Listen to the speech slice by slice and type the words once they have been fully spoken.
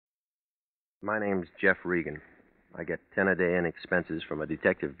My name's Jeff Regan. I get 10 a day in expenses from a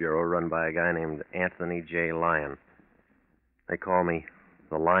detective bureau run by a guy named Anthony J. Lyon. They call me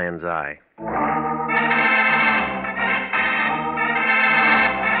the Lion's Eye.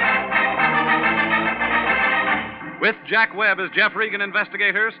 With Jack Webb as Jeff Regan,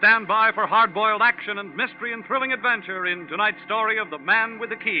 investigator, stand by for hard-boiled action and mystery and thrilling adventure in tonight's story of The Man with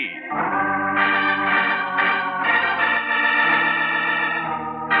the Key.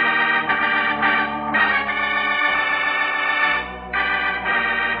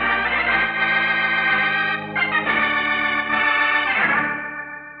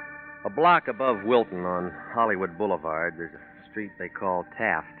 A block above Wilton on Hollywood Boulevard, there's a street they call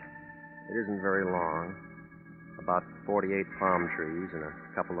Taft. It isn't very long. About 48 palm trees and a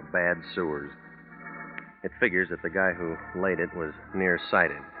couple of bad sewers. It figures that the guy who laid it was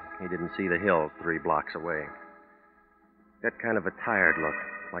nearsighted. He didn't see the hill 3 blocks away. Got kind of a tired look,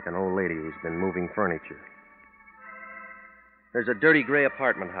 like an old lady who's been moving furniture. There's a dirty gray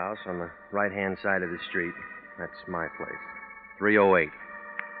apartment house on the right-hand side of the street. That's my place. 308.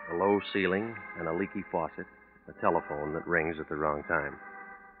 A low ceiling and a leaky faucet. A telephone that rings at the wrong time.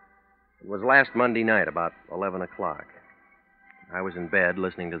 It was last Monday night, about 11 o'clock. I was in bed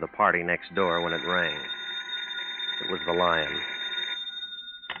listening to the party next door when it rang. It was the Lion.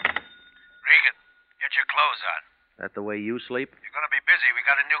 Regan, get your clothes on. That the way you sleep? You're going to be busy. We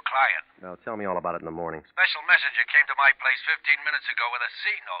got a new client. Now, tell me all about it in the morning. Special messenger came to my place 15 minutes ago with a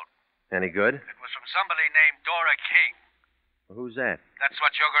C note. Any good? It was from somebody named Dora King. Well, who's that? That's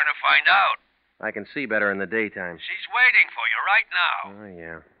what you're going to find out. I can see better in the daytime. She's waiting for you right now. Oh,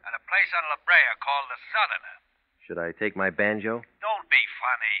 yeah. At a place on La Brea called the Southerner. Should I take my banjo? Don't be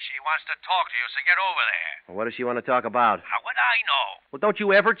funny. She wants to talk to you, so get over there. Well, what does she want to talk about? How would I know? Well, don't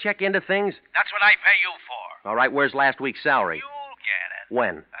you ever check into things? That's what I pay you for. All right, where's last week's salary? You'll get it.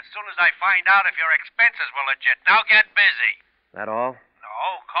 When? As soon as I find out if your expenses were legit. Now get busy. That all? No,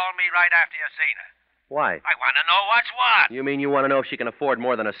 call me right after you've seen her. Why? I want to know what's what. You mean you want to know if she can afford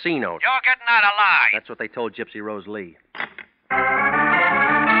more than a C note? You're getting out of line. That's what they told Gypsy Rose Lee.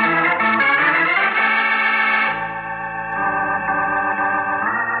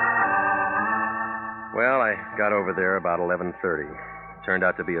 Well, I got over there about 11:30. Turned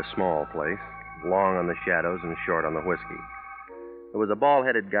out to be a small place, long on the shadows and short on the whiskey. There was a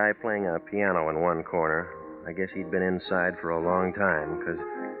bald-headed guy playing a piano in one corner. I guess he'd been inside for a long time, because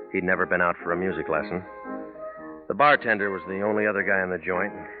he'd never been out for a music lesson. The bartender was the only other guy in the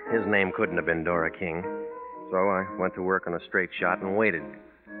joint. His name couldn't have been Dora King. So I went to work on a straight shot and waited.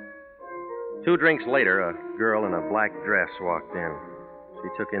 2 drinks later, a girl in a black dress walked in. She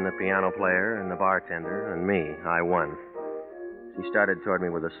took in the piano player and the bartender and me. I won. She started toward me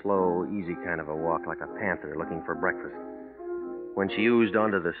with a slow, easy kind of a walk, like a panther looking for breakfast. When she oozed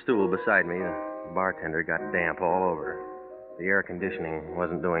onto the stool beside me, the bartender got damp all over. The air conditioning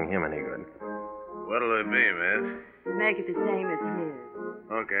wasn't doing him any good. What'll it be, miss? Make it the same as his.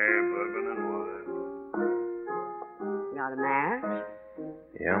 Okay, bourbon and water. Got a match?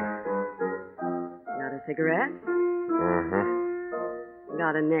 Yeah? Got a cigarette? Mm-hmm.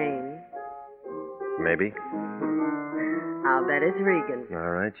 Got a name? Maybe. I'll bet it's Regan.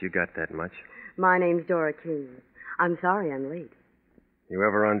 All right, you got that much. My name's Dora King. I'm sorry I'm late. You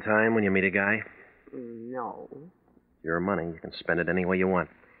ever on time when you meet a guy? No. Your money, you can spend it any way you want.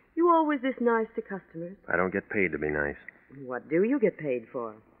 You always this nice to customers? I don't get paid to be nice. What do you get paid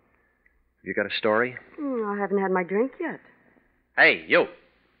for? You got a story? I haven't had my drink yet. Hey, you.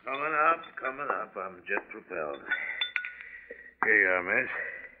 Coming up. I'm jet propelled. Here you are, miss.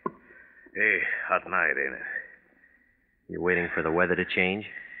 Hey, hot night, ain't it? You waiting for the weather to change?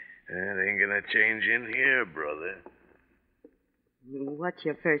 It ain't gonna change in here, brother. What's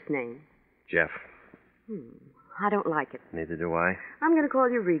your first name? Jeff. I don't like it. Neither do I. I'm going to call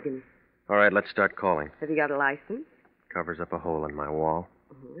you Regan. All right, let's start calling. Have you got a license? Covers up a hole in my wall.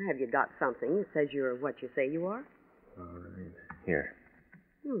 Have you got something that says you're what you say you are? All right. Here.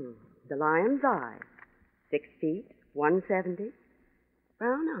 The Lion's Eye. 6 feet, 170.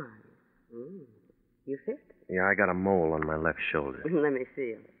 Brown eyes. You fit? Yeah, I got a mole on my left shoulder. Let me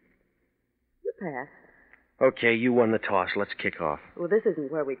see him. You pass. Okay, you won the toss. Let's kick off. Well, this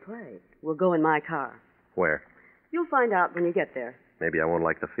isn't where we play. We'll go in my car. Where? You'll find out when you get there. Maybe I won't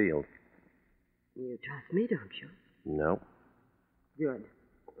like the field. You trust me, don't you? No. Good.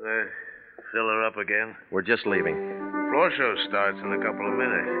 Fill her up again? We're just leaving. Floor show starts in a couple of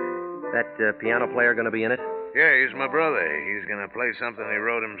minutes. That piano player going to be in it? Yeah, he's my brother. He's going to play something he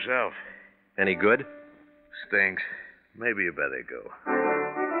wrote himself. Any good? Stinks. Maybe you better go.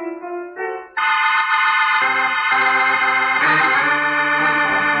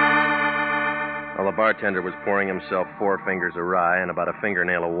 the bartender was pouring himself 4 fingers of rye and about a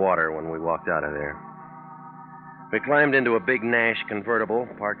fingernail of water when we walked out of there. We climbed into a big Nash convertible,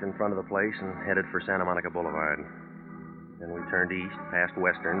 parked in front of the place, and headed for Santa Monica Boulevard. Then we turned east, past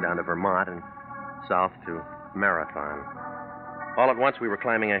Western, down to Vermont, and south to Marathon. All at once, we were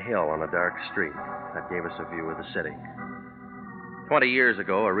climbing a hill on a dark street. That gave us a view of the city. 20 years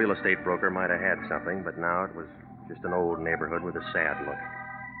ago, a real estate broker might have had something, but now it was just an old neighborhood with a sad look,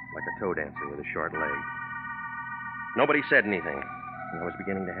 like a toe dancer with a short leg. Nobody said anything. I was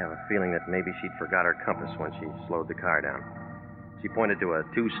beginning to have a feeling that maybe she'd forgot her compass when she slowed the car down. She pointed to a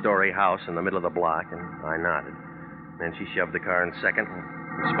 2-story house in the middle of the block, and I nodded. Then she shoved the car in second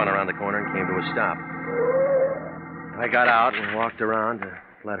and spun around the corner and came to a stop. I got out and walked around to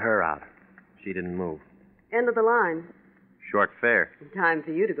let her out. She didn't move. End of the line. Short fare. Time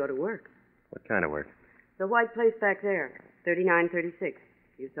for you to go to work. What kind of work? The white place back there, 3936.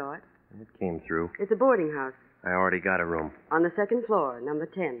 You saw it? It came through. It's a boarding house. I already got a room. On the 2nd floor, number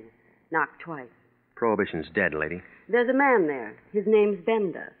 10. Knocked twice. Prohibition's dead, lady. There's a man there. His name's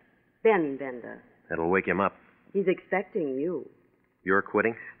Bender. Ben Bender. That'll wake him up. He's expecting you. You're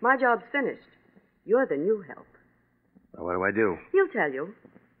quitting? My job's finished. You're the new help. Well, what do I do? He'll tell you.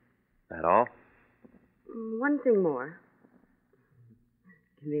 That all? One thing more.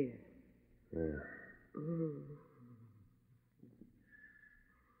 Come here. Yeah.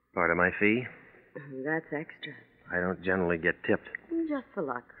 Part of my fee? That's extra. I don't generally get tipped. Just for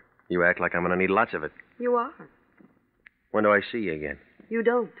luck. You act like I'm going to need lots of it. You are. When do I see you again? You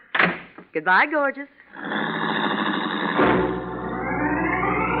don't. Goodbye, gorgeous.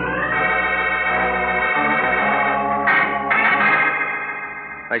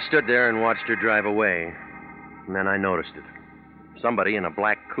 I stood there and watched her drive away. And then I noticed it. Somebody in a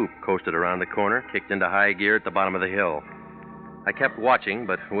black coupe coasted around the corner, kicked into high gear at the bottom of the hill. I kept watching,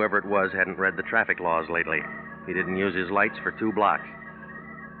 but whoever it was hadn't read the traffic laws lately. He didn't use his lights for 2 blocks.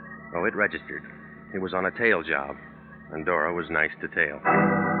 Oh, it registered. He was on a tail job, and Dora was nice to tail.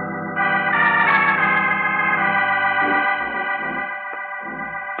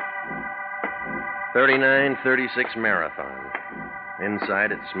 .3936 Marathon.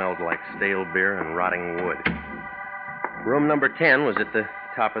 Inside, it smelled like stale beer and rotting wood. Room number 10 was at the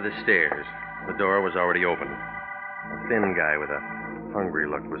top of the stairs. The door was already open. A thin guy with a hungry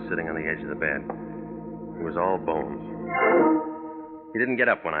look was sitting on the edge of the bed. He was all bones. He didn't get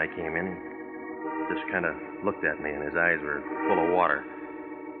up when I came in. He just kind of looked at me, and his eyes were full of water.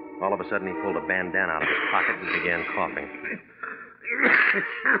 All of a sudden, he pulled a bandana out of his pocket and began coughing.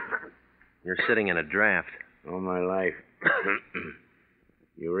 You're sitting in a draft. All my life.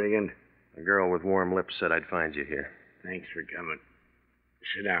 You Regan? A girl with warm lips said I'd find you here. Thanks for coming.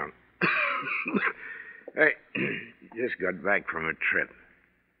 Sit down. Hey, just got back from a trip.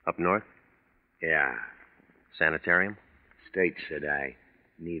 Up north? Yeah. Sanitarium? State said I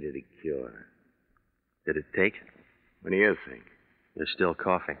needed a cure. Did it take? What do you think? You're still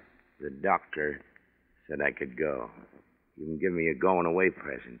coughing. The doctor said I could go. You can give me a going-away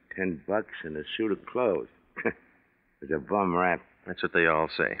present. $10 and a suit of clothes. It's a bum rap. That's what they all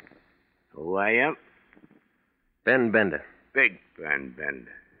say. Who I am? Ben Bender. Big Ben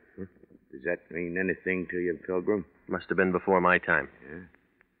Bender. Does that mean anything to you, Pilgrim? Must have been before my time. Yeah?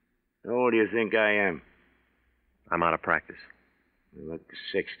 How old do you think I am? I'm out of practice. I look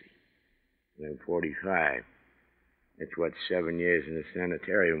 60. I'm 45. That's what 7 years in the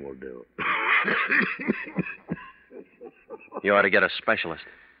sanitarium will do. You ought to get a specialist.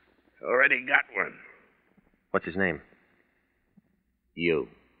 Already got one. What's his name? You.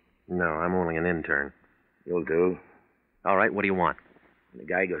 No, I'm only an intern. You'll do. All right, what do you want? When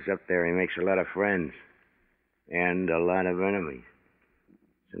the guy goes up there, he makes a lot of friends. And a lot of enemies.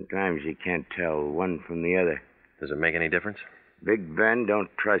 Sometimes you can't tell one from the other. Does it make any difference? Big Ben don't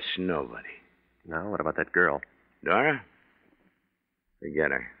trust nobody. No, what about that girl? Dora?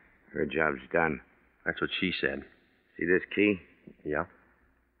 Forget her. Her job's done. That's what she said. See this key? Yeah?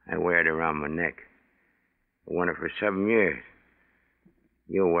 I wear it around my neck. I worn it for 7 years.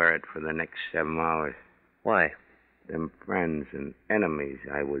 You'll wear it for the next 7 hours. Why? Them friends and enemies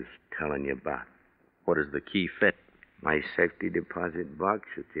I was telling you about. What does the key fit? My safety deposit box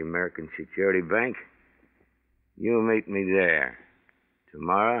at the American Security Bank. You meet me there.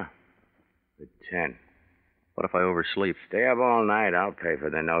 Tomorrow at 10. What if I oversleep? Stay up all night. I'll pay for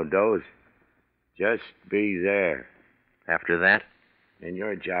the no-dose. Just be there. After that? Then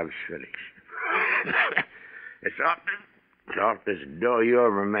your job's finished. It's off this door you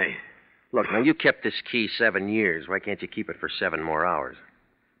ever made. Look, now, you kept this key 7 years. Why can't you keep it for 7 more hours?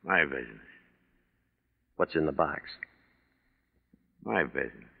 My business. What's in the box? My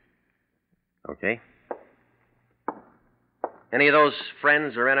business. Okay. Any of those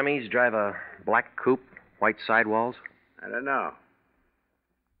friends or enemies drive a black coupe, white sidewalls? I don't know.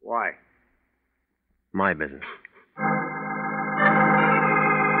 Why? My business.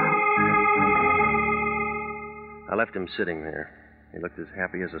 I left him sitting there. He looked as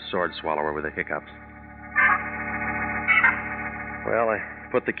happy as a sword swallower with the hiccups. Well, I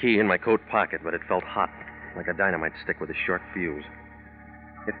put the key in my coat pocket, but it felt hot, like a dynamite stick with a short fuse.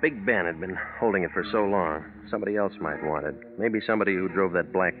 If Big Ben had been holding it for so long, somebody else might want it. Maybe somebody who drove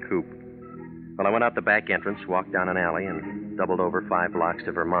that black coupe. Well, I went out the back entrance, walked down an alley, and doubled over 5 blocks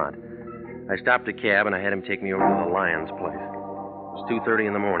to Vermont. I stopped a cab, and I had him take me over to the Lyons place. It was 2:30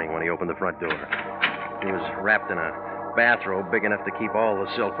 in the morning when he opened the front door. He was wrapped in a bathrobe big enough to keep all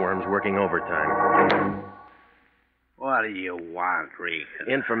the silkworms working overtime. What do you want, Regan?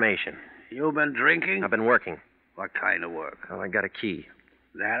 Information. You been drinking? I've been working. What kind of work? Well, I got a key.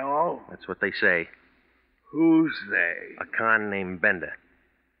 That all? That's what they say. Who's they? A con named Bender.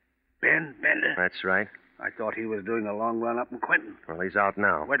 Ben Bender? That's right. I thought he was doing a long run up in Quentin. Well, he's out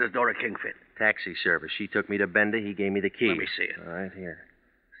now. Where does Dora King fit? Taxi service. She took me to Bender. He gave me the key. Let me see it. All right, here.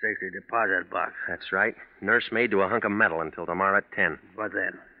 Safety deposit box. That's right. Nursemaid to a hunk of metal until tomorrow at 10. What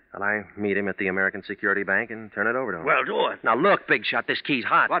then? Well, I meet him at the American Security Bank and turn it over to him. Well, do it. Now, look, Big Shot, this key's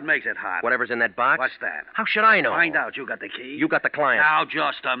hot. What makes it hot? Whatever's in that box. What's that? How should I know? Find out. You got the key. You got the client. Now,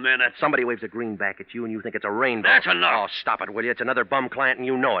 just a minute. Somebody waves a greenback at you and you think it's a rainbow. That's enough. Oh, stop it, will you? It's another bum client and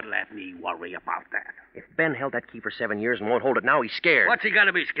you know it. Let me worry about that. If Ben held that key for 7 years and won't hold it now, he's scared. What's he got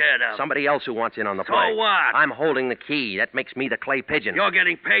to be scared of? Somebody else who wants in on the So play. what? I'm holding the key. That makes me the clay pigeon. You're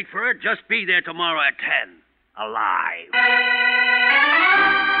getting paid for it. Just be there tomorrow at 10. Alive.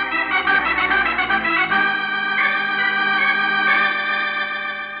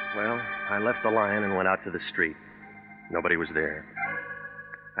 Well, I left the Lion and went out to the street. Nobody was there.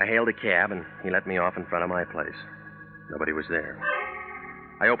 I hailed a cab, and he let me off in front of my place. Nobody was there.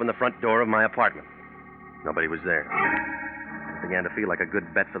 I opened the front door of my apartment. Nobody was there. It began to feel like a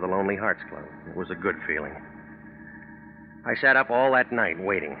good bet for the Lonely Hearts Club. It was a good feeling. I sat up all that night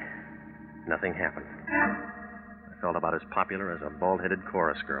waiting. Nothing happened. I felt about as popular as a bald-headed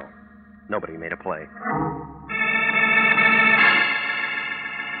chorus girl. Nobody made a play.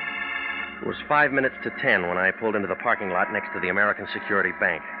 It was 5 minutes to 10 when I pulled into the parking lot next to the American Security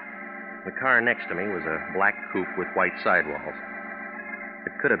Bank. The car next to me was a black coupe with white sidewalls.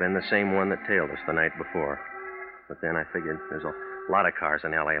 It could have been the same one that tailed us the night before. But then I figured there's a lot of cars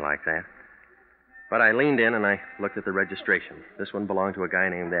in L.A. like that. But I leaned in and I looked at the registration. This one belonged to a guy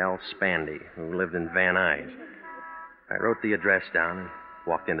named Al Spandy, who lived in Van Nuys. I wrote the address down and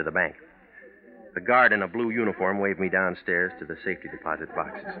walked into the bank. The guard in a blue uniform waved me downstairs to the safety deposit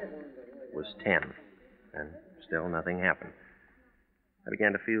boxes. It was 10, and still nothing happened. I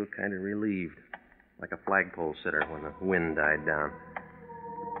began to feel kind of relieved, like a flagpole sitter when the wind died down.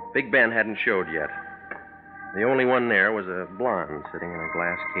 Big Ben hadn't showed yet. The only one there was a blonde sitting in a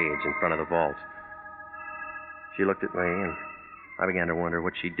glass cage in front of the vaults. She looked at me, and I began to wonder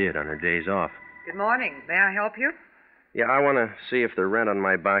what she did on her days off. Good morning. May I help you? Yeah, I want to see if the rent on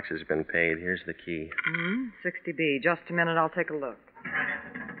my box has been paid. Here's the key. 60B. Just a minute, I'll take a look.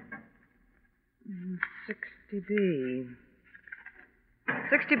 60B.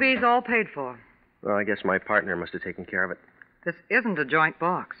 60B's all paid for. Well, I guess my partner must have taken care of it. This isn't a joint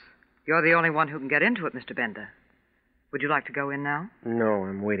box. You're the only one who can get into it, Mr. Bender. Would you like to go in now? No,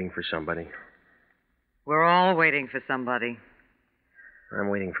 I'm waiting for somebody. We're all waiting for somebody. I'm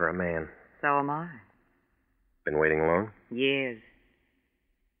waiting for a man. So am I. Been waiting long? Years.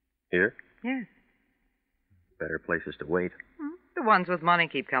 Here? Yes. Better places to wait. The ones with money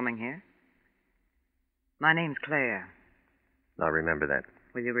keep coming here. My name's Claire. I'll remember that.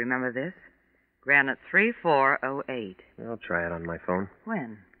 Will you remember this? Granite 3408. I'll try it on my phone.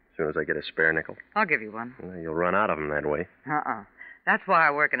 When? As soon as I get a spare nickel. I'll give you one. Well, you'll run out of them that way. That's why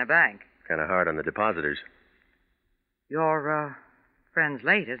I work in a bank. Kind of hard on the depositors. Your, friend's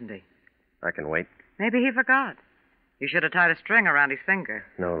late, isn't he? I can wait. Maybe he forgot. You should have tied a string around his finger.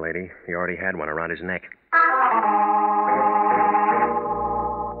 No, lady. He already had one around his neck.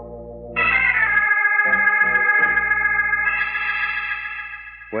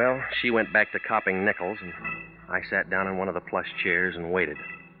 Well, she went back to copping nickels, and I sat down in one of the plush chairs and waited.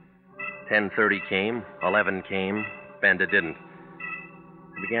 10:30 came, 11 came, Benda didn't.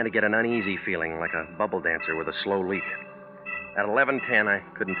 I began to get an uneasy feeling, like a bubble dancer with a slow leak. At 11:10, I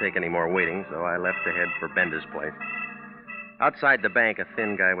couldn't take any more waiting, so I left to head for Benda's place. Outside the bank, a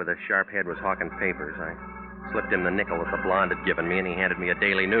thin guy with a sharp head was hawking papers. I slipped him the nickel that the blonde had given me, and he handed me a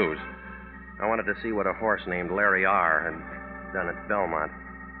Daily News. I wanted to see what a horse named Larry R. had done at Belmont.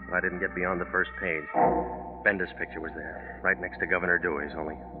 I didn't get beyond the first page. Benda's picture was there, right next to Governor Dewey's,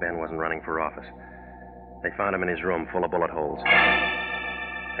 only Ben wasn't running for office. They found him in his room full of bullet holes.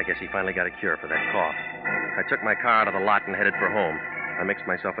 I guess he finally got a cure for that cough. I took my car out of the lot and headed for home. I mixed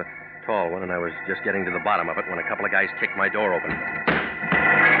myself a tall one, and I was just getting to the bottom of it when a couple of guys kicked my door open.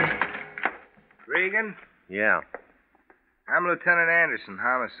 Regan? Yeah. I'm Lieutenant Anderson,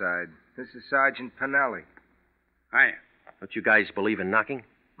 homicide. This is Sergeant Pinelli. Hiya. Don't you guys believe in knocking?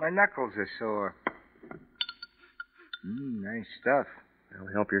 My knuckles are sore. Nice stuff. Well,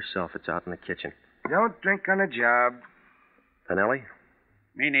 help yourself. It's out in the kitchen. Don't drink on the job. Pinelli?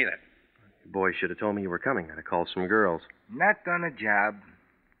 Me neither. You boys should have told me you were coming. I'd have called some girls. Not on a job.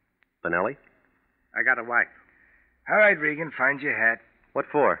 Pinelli? I got a wife. All right, Regan, find your hat. What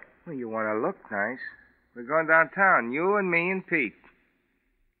for? Well, you want to look nice. We're going downtown, you and me and Pete.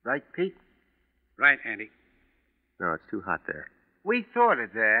 Right, Pete? Right, Andy. No, it's too hot there. We thought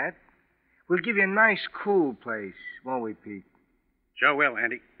of that. We'll give you a nice, cool place, won't we, Pete? Sure will,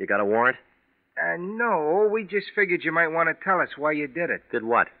 Andy. You got a warrant? No, we just figured you might want to tell us why you did it. Did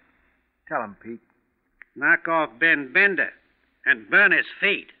what? Tell him, Pete. Knock off Ben Bender and burn his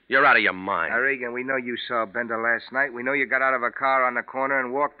feet. You're out of your mind. Now, Regan, we know you saw Bender last night. We know you got out of a car on the corner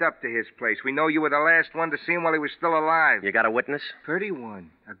and walked up to his place. We know you were the last one to see him while he was still alive. You got a witness? Pretty one.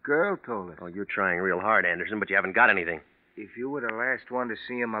 A girl told us. Oh, you're trying real hard, Anderson, but you haven't got anything. If you were the last one to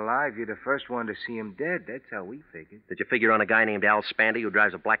see him alive, you're the first one to see him dead. That's how we figured. Did you figure on a guy named Al Spandy who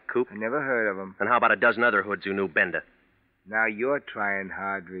drives a black coupe? I never heard of him. And how about a dozen other hoods who knew Bender? Now you're trying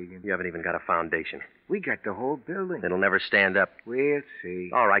hard, Regan. You haven't even got a foundation. We got the whole building. It'll never stand up. We'll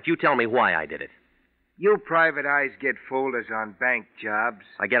see. All right, you tell me why I did it. You private eyes get folders on bank jobs.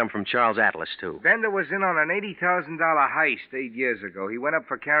 I get 'em from Charles Atlas, too. Bender was in on an $80,000 heist 8 years ago. He went up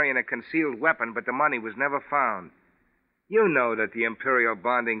for carrying a concealed weapon, but the money was never found. You know that the Imperial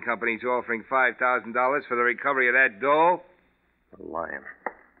Bonding Company's offering $5,000 for the recovery of that dough. A lion.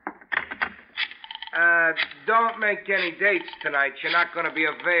 Don't make any dates tonight. You're not going to be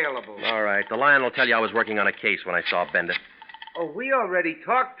available. All right, the lion will tell you I was working on a case when I saw Bender. Oh, we already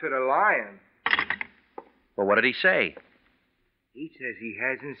talked to the lion. Well, what did he say? He says he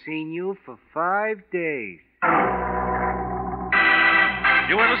hasn't seen you for 5 days.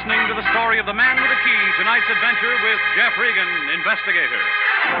 You are listening to the story of the man with the key, tonight's adventure with Jeff Regan, Investigator.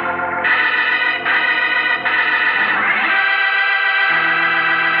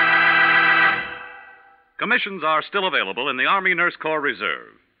 Commissions are still available in the Army Nurse Corps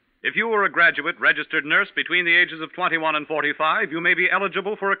Reserve. If you were a graduate registered nurse between the ages of 21 and 45, you may be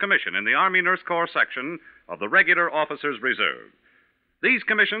eligible for a commission in the Army Nurse Corps section of the Regular Officers Reserve. These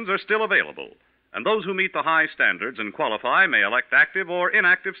commissions are still available, and those who meet the high standards and qualify may elect active or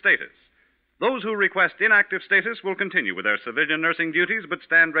inactive status. Those who request inactive status will continue with their civilian nursing duties but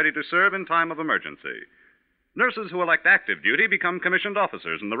stand ready to serve in time of emergency. Nurses who elect active duty become commissioned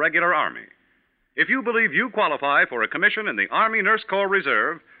officers in the regular Army. If you believe you qualify for a commission in the Army Nurse Corps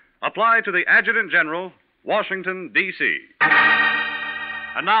Reserve, apply to the Adjutant General, Washington, D.C.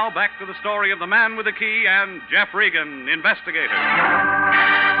 And now back to the story of the man with the key and Jeff Regan, Investigator.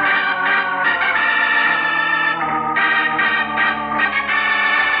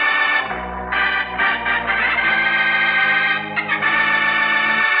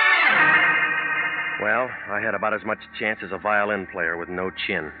 Well, I had about as much chance as a violin player with no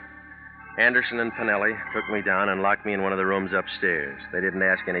chin. Anderson and Pinelli took me down and locked me in one of the rooms upstairs. They didn't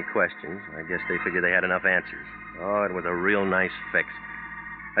ask any questions. I guess they figured they had enough answers. Oh, it was a real nice fix.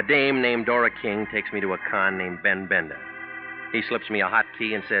 A dame named Dora King takes me to a con named Ben Bender. He slips me a hot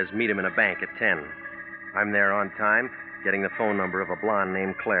key and says, meet him in a bank at 10. I'm there on time, getting the phone number of a blonde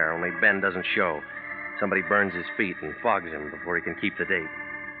named Claire, only Ben doesn't show. Somebody burns his feet and fogs him before he can keep the date.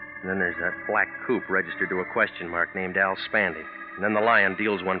 And then there's that black coupe registered to a question mark named Al Spandy. And then the lion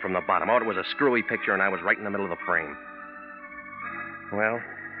deals one from the bottom. Oh, it was a screwy picture, and I was right in the middle of the frame. Well,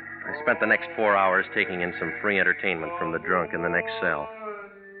 I spent the next 4 hours taking in some free entertainment from the drunk in the next cell.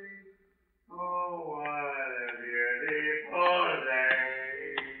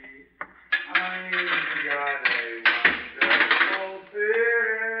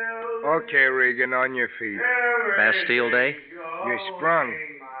 Okay, Regan, on your feet. Bastille Day? You're sprung.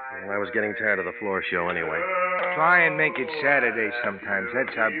 Well, I was getting tired of the floor show anyway. Try and make it Saturday sometimes.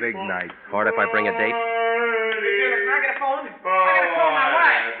 That's our big night. Hard if I bring a date? Can I get a phone? I gotta call my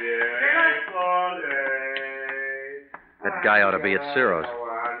wife. That guy ought to be at Ciro's.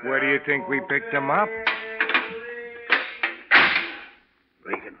 Where do you think we picked him up?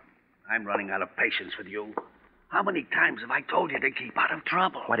 Regan, I'm running out of patience with you. How many times have I told you to keep out of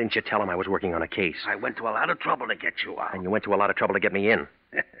trouble? Why didn't you tell him I was working on a case? I went to a lot of trouble to get you out. And you went to a lot of trouble to get me in.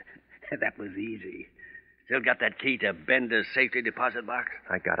 That was easy. Still got that key to Bender's safety deposit box?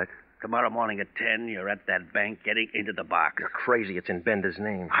 I got it. Tomorrow morning at 10, you're at that bank getting into the box. You're crazy. It's in Bender's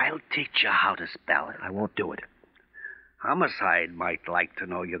name. I'll teach you how to spell it. I won't do it. Homicide might like to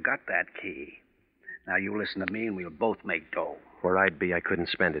know you got that key. Now, you listen to me and we'll both make dough. Where I'd be, I couldn't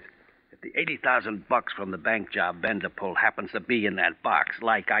spend it. If the $80,000 from the bank job Bender pulled happens to be in that box,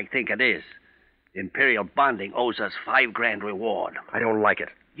 like I think it is, Imperial Bonding owes us $5,000 reward. I don't like it.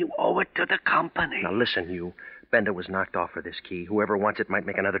 You owe it to the company. Now, listen, you. Bender was knocked off for this key. Whoever wants it might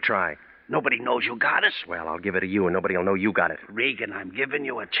make another try. Nobody knows you got it. Well, I'll give it to you, and nobody will know you got it. Regan, I'm giving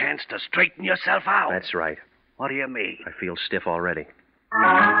you a chance to straighten yourself out. That's right. What do you mean? I feel stiff already.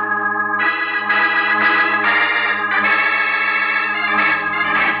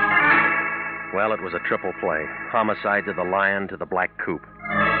 Well, it was a triple play. Homicide to the Lion to the Black Coupe.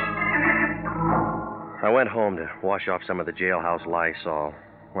 I went home to wash off some of the jailhouse Lysol.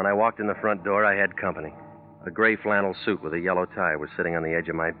 When I walked in the front door, I had company. A gray flannel suit with a yellow tie was sitting on the edge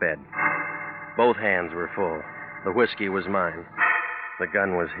of my bed. Both hands were full. The whiskey was mine. The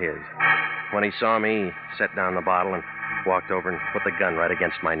gun was his. When he saw me, he set down the bottle and walked over and put the gun right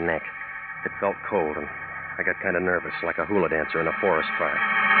against my neck. It felt cold, and I got kind of nervous, like a hula dancer in a forest fire.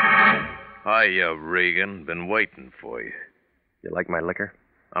 Hiya, Regan. Been waiting for you. You like my liquor?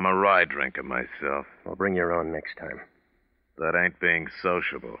 I'm a rye drinker myself. Well, bring your own next time. That ain't being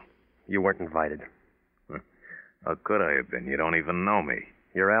sociable. You weren't invited. How could I have been? You don't even know me.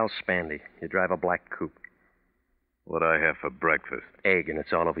 You're Al Spandy. You drive a black coupe. What'd I have for breakfast? Egg, and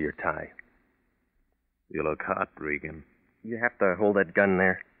it's all over your tie. You look hot, Regan. You have to hold that gun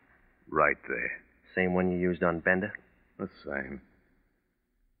there. Right there. Same one you used on Bender? The same.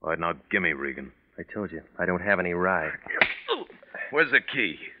 All right, now gimme, Regan. I told you, I don't have any rye. Where's the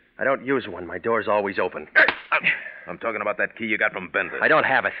key? I don't use one. My door's always open. I'm talking about that key you got from Bender. I don't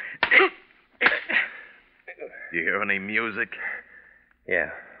have it. You hear any music? Yeah,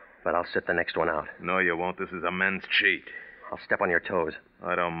 but I'll sit the next one out. No, you won't. This is a men's cheat. I'll step on your toes.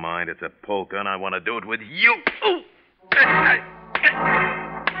 I don't mind. It's a polka, and I want to do it with you.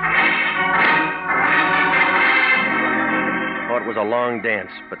 Oh, it was a long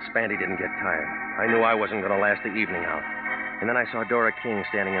dance, but Spandy didn't get tired. I knew I wasn't going to last the evening out. And then I saw Dora King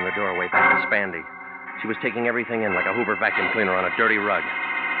standing in the doorway back to Spandy. She was taking everything in like a Hoover vacuum cleaner on a dirty rug.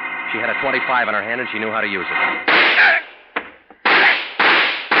 She had a .25 in her hand, and she knew how to use it.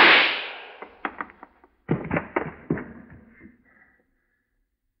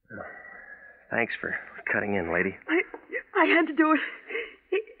 Thanks for cutting in, lady. I had to do it.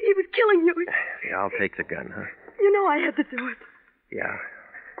 He was killing you. Yeah, I'll take the gun, huh? You know I had to do it. Yeah.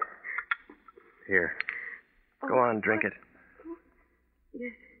 Here. Go on, drink it.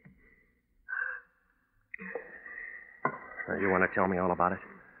 Yes. You want to tell me all about it?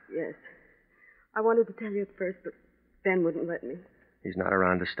 Yes. I wanted to tell you at first, but Ben wouldn't let me. He's not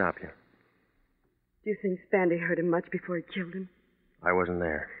around to stop you. Do you think Spandy hurt him much before he killed him? I wasn't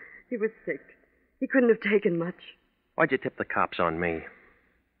there. He was sick. He couldn't have taken much. Why'd you tip the cops on me?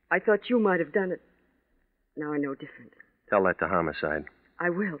 I thought you might have done it. Now I know different. Tell that to Homicide. I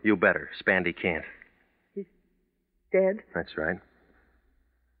will. You better. Spandy can't. He's dead? That's right.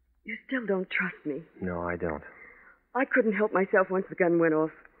 You still don't trust me. No, I don't. I couldn't help myself once the gun went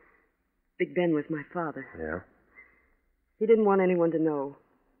off. Big Ben was my father. Yeah? He didn't want anyone to know.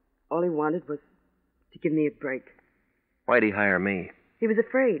 All he wanted was to give me a break. Why'd he hire me? He was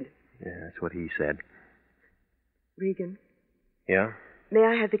afraid. Yeah, that's what he said. Regan, Yeah? may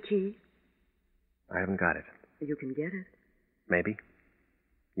I have the key? I haven't got it. You can get it. Maybe.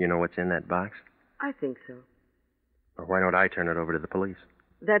 You know what's in that box? I think so. Or why don't I turn it over to the police?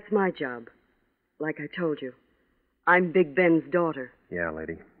 That's my job. Like I told you. I'm Big Ben's daughter. Yeah,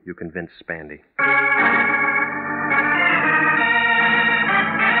 lady. You convinced Spandy.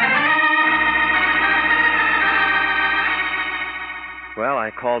 Well,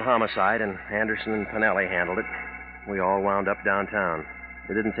 I called Homicide, and Anderson and Pinelli handled it. We all wound up downtown.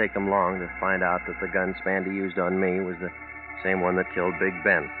 It didn't take them long to find out that the gun Spandy used on me was the same one that killed Big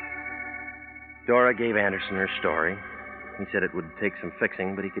Ben. Dora gave Anderson her story. He said it would take some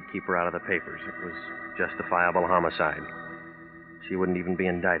fixing, but he could keep her out of the papers. It was justifiable homicide. She wouldn't even be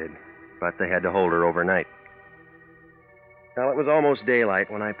indicted, but they had to hold her overnight. Well, it was almost daylight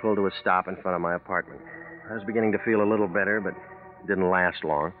when I pulled to a stop in front of my apartment. I was beginning to feel a little better, but it didn't last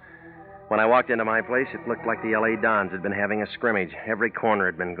long. When I walked into my place, it looked like the L.A. Dons had been having a scrimmage. Every corner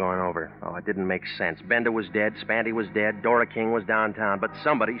had been going over. Oh, it didn't make sense. Bender was dead, Spandy was dead, Dora King was downtown, but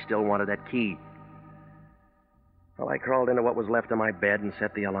somebody still wanted that key. Well, I crawled into what was left of my bed and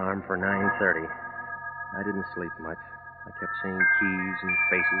set the alarm for 9:30. I didn't sleep much. I kept seeing keys and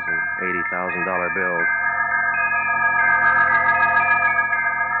faces and $80,000 bills.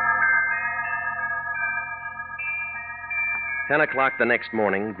 $10 the next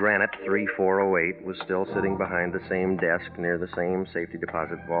morning, Granite 3408 was still sitting behind the same desk near the same safety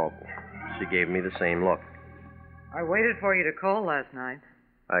deposit vault. She gave me the same look. I waited for you to call last night.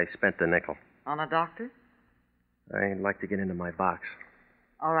 I spent the nickel. On a doctor? I'd like to get into my box.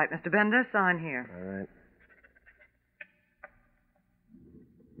 All right, Mr. Bender, sign here. All right.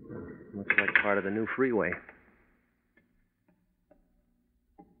 Looks like part of the new freeway.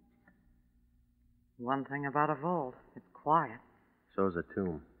 One thing about a vault, it's quiet. So's a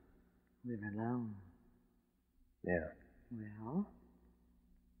tomb. We're alone. Yeah. Well?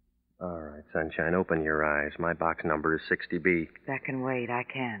 All right, sunshine, open your eyes. My box number is 60B. That can wait. I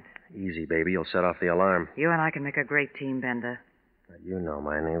can't. Easy, baby. You'll set off the alarm. You and I can make a great team, Bender. Now, you know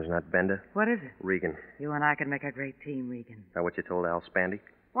my name's not Bender. What is it? Regan. You and I can make a great team, Regan. Is that what you told Al Spandy?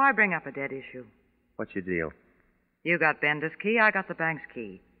 Why bring up a dead issue? What's your deal? You got Bender's key, I got the bank's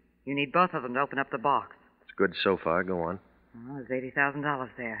key. You need both of them to open up the box. It's good so far. Go on. Oh, there's $80,000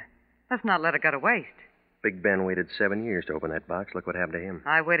 there. Let's not let it go to waste. Big Ben waited 7 years to open that box. Look what happened to him.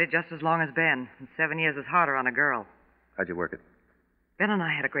 I waited just as long as Ben, and 7 years is harder on a girl. How'd you work it? Ben and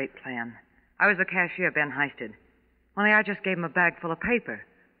I had a great plan. I was the cashier Ben heisted. Only I just gave him a bag full of paper.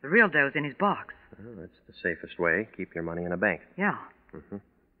 The real dough's in his box. Well, that's the safest way. Keep your money in a bank. Yeah. Mm-hmm.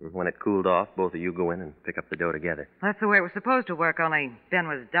 When it cooled off, both of you go in and pick up the dough together. That's the way it was supposed to work, only Ben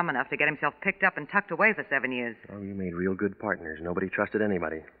was dumb enough to get himself picked up and tucked away for 7 years. Oh, you made real good partners. Nobody trusted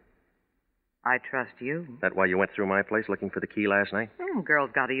anybody. I trust you. That why you went through my place looking for the key last night?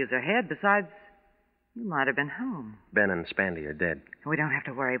 Girl's got to use her head. Besides, you might have been home. Ben and Spandy are dead. We don't have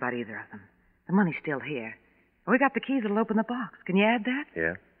to worry about either of them. The money's still here. We got the keys that'll open the box. Can you add that?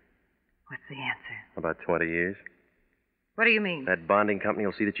 Yeah? What's the answer? About 20 years. What do you mean? That bonding company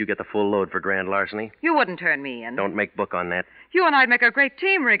will see that you get the full load for grand larceny. You wouldn't turn me in. Don't make book on that. You and I'd make a great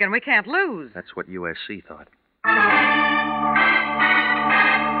team, Regan. We can't lose. That's what USC thought.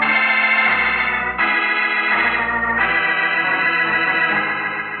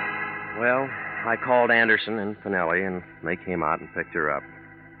 Well, I called Anderson and Finelli, and they came out and picked her up.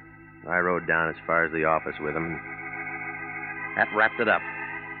 I rode down as far as the office with them. That wrapped it up.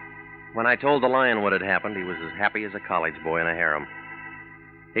 When I told the Lion what had happened, he was as happy as a college boy in a harem.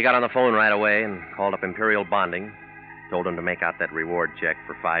 He got on the phone right away and called up Imperial Bonding, told him to make out that reward check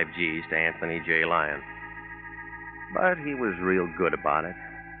for 5 G's to Anthony J. Lyon. But he was real good about it.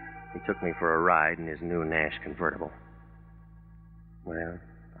 He took me for a ride in his new Nash convertible. Well,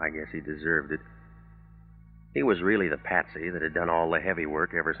 I guess he deserved it. He was really the patsy that had done all the heavy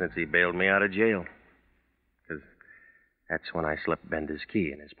work ever since he bailed me out of jail. 'Cause that's when I slipped Bender's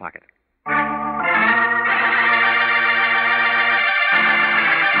key in his pocket.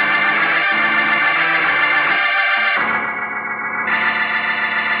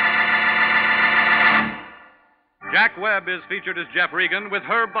 Jack Webb is featured as Jeff Regan with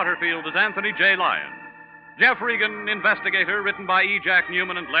Herb Butterfield as Anthony J. Lyon. Jeff Regan, Investigator, written by E. Jack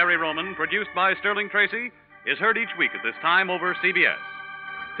Newman and Larry Roman, produced by Sterling Tracy, is heard each week at this time over CBS.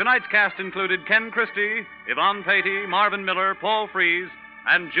 Tonight's cast included Ken Christie, Yvonne Patey, Marvin Miller, Paul Frees,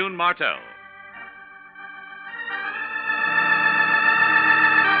 and June Martell.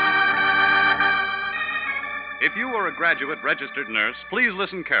 If you are a graduate registered nurse, please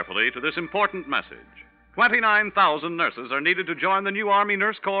listen carefully to this important message. 29,000 nurses are needed to join the new Army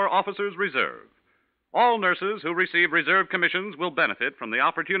Nurse Corps Officers Reserve. All nurses who receive reserve commissions will benefit from the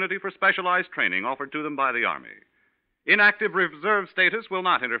opportunity for specialized training offered to them by the Army. Inactive reserve status will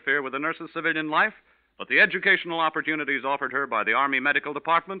not interfere with the nurse's civilian life, but the educational opportunities offered her by the Army Medical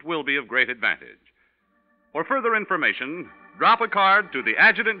Department will be of great advantage. For further information, drop a card to the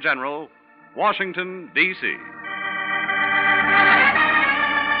Adjutant General, Washington, D.C.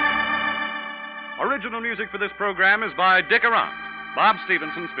 Original music for this program is by Dick Arant. Bob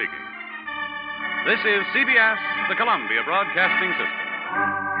Stevenson speaking. This is CBS, the Columbia Broadcasting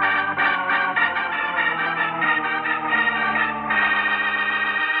System.